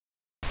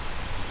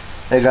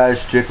Hey guys,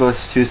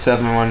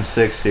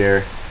 Jickles2716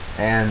 here,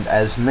 and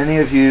as many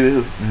of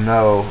you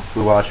know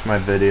who watch my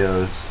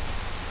videos,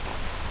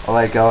 I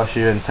like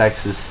LSU and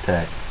Texas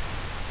Tech.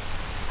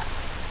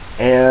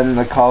 And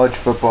the college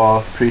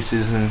football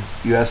preseason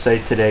USA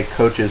Today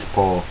coaches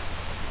poll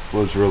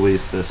was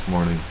released this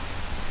morning.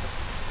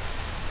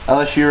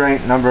 LSU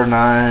ranked number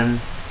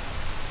 9.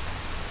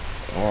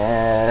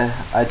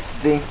 I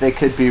think they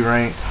could be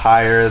ranked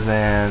higher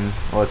than,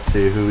 let's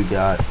see who we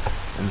got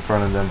in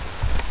front of them.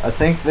 I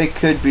think they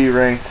could be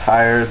ranked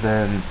higher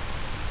than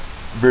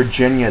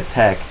Virginia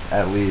Tech,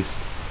 at least.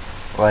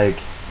 Like,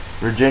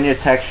 Virginia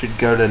Tech should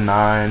go to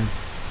 9,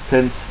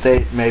 Penn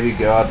State maybe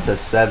go up to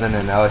 7,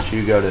 and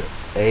LSU go to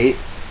 8.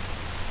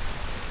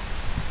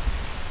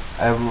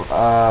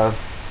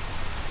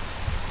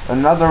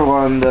 Another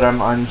one that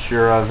I'm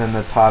unsure of in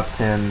the top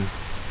 10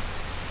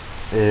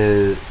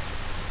 is,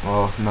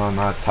 well, no,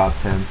 not top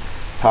 10,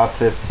 top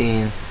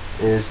 15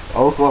 is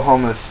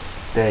Oklahoma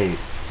State.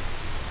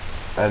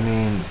 I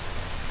mean,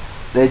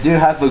 they do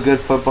have a good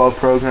football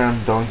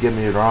program, don't get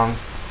me wrong.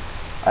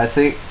 I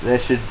think they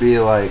should be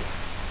like,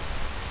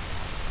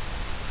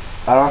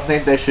 I don't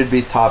think they should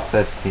be top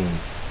 15.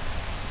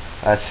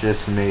 That's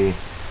just me.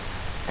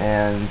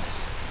 And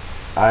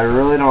I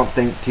really don't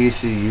think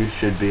TCU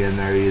should be in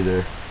there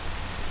either.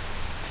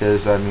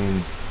 Because, I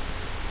mean,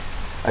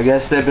 I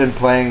guess they've been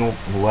playing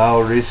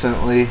well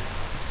recently.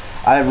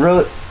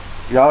 Y'all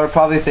are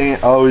probably thinking,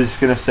 oh, he's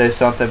going to say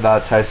something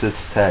about Texas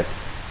Tech.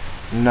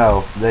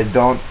 No, they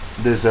don't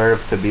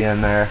deserve to be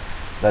in there.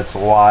 That's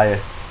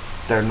why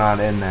they're not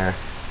in there,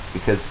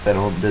 because they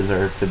don't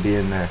deserve to be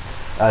in there.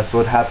 That's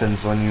what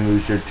happens when you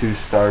lose your 2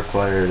 star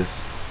players.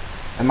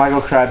 And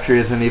Michael Crabtree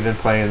isn't even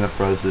playing in the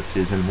pros this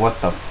season.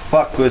 What the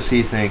fuck was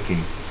he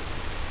thinking?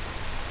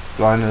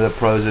 Going to the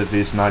pros if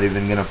he's not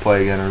even going to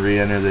play, going to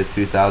re-enter the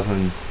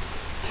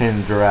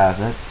 2010 draft.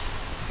 That's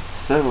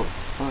so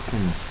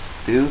fucking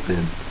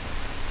stupid.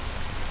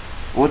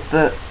 What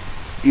the...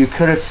 You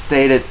could have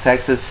stayed at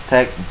Texas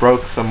Tech,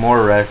 broke some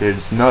more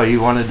records. No, you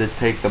wanted to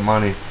take the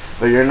money.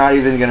 But you're not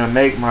even going to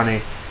make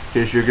money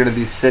because you're going to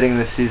be sitting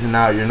the season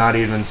out. You're not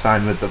even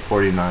signed with the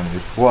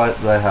 49ers. What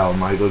the hell,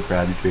 Michael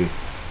Crabtree?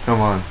 Come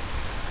on.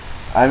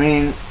 I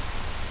mean,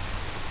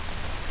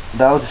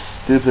 that was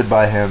stupid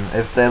by him.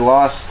 If they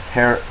lost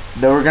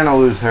they were going to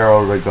lose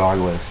Harold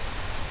regardless.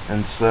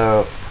 And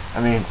so, I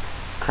mean,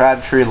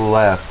 Crabtree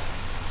left.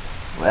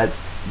 That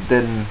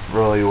didn't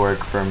really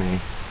work for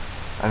me.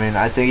 I mean,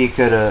 I think he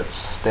could have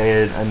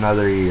stayed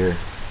another year,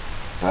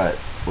 but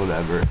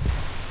whatever.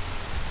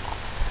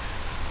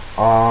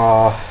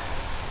 I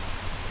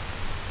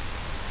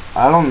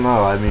don't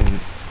know. I mean,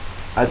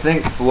 I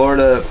think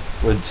Florida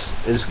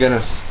is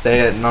gonna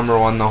stay at number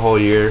 1 the whole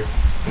year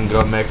and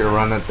go make a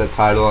run at the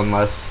title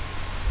unless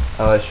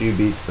LSU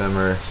beats them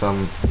or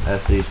some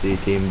SEC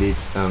team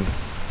beats them.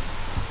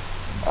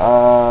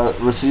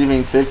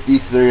 Receiving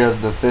 53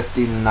 of the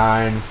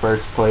 59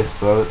 first place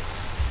votes.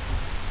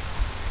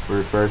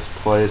 For first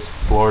place,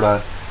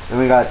 Florida. Then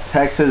we got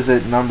Texas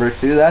at number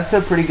 2. That's a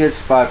pretty good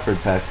spot for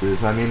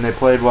Texas. I mean, they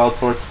played well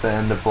towards the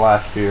end of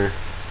last year.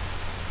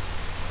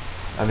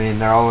 I mean,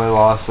 their only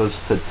loss was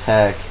to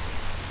Tech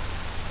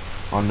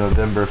on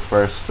November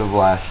 1st of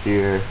last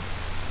year.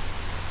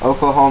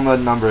 Oklahoma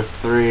number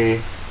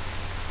 3.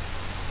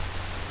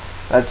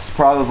 That's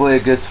probably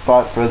a good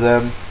spot for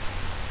them.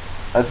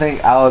 I think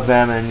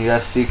Alabama and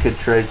USC could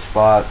trade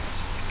spots,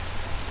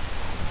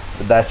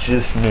 but that's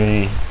just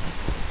me.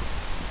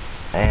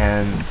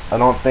 And I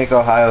don't think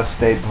Ohio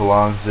State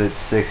belongs at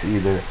 6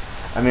 either.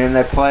 I mean,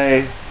 they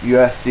play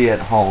USC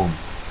at home.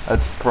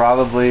 That's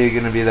probably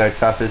going to be their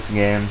toughest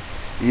game.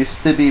 It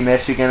used to be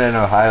Michigan and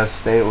Ohio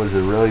State was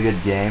a really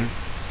good game,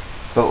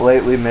 but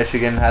lately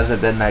Michigan hasn't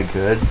been that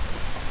good.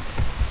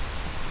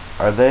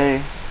 Are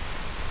they?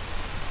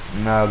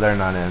 No, they're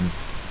not in.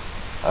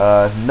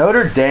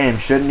 Notre Dame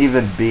shouldn't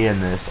even be in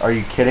this. Are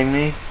you kidding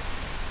me?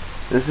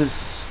 This is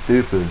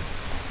stupid.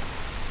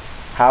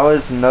 How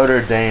is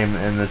Notre Dame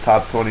in the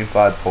top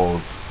 25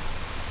 polls?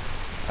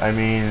 I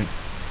mean,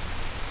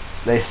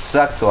 they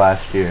sucked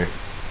last year.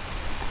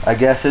 I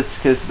guess it's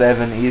because they have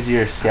an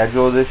easier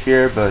schedule this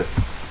year, but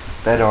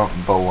they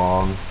don't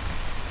belong.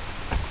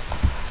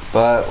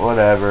 But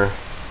whatever.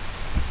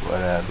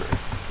 Whatever.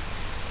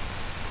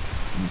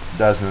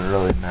 Doesn't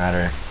really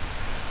matter.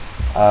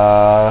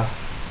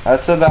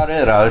 That's about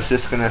it. I was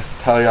just going to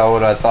tell y'all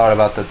what I thought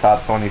about the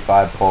top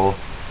 25 poll.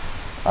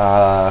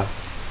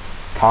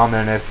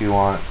 Comment if you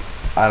want.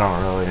 I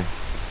don't know.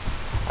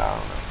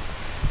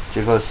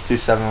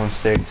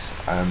 Jiggles2716.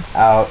 I'm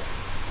out.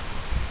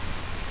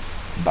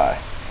 Bye.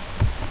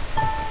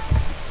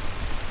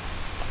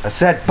 I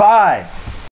said bye!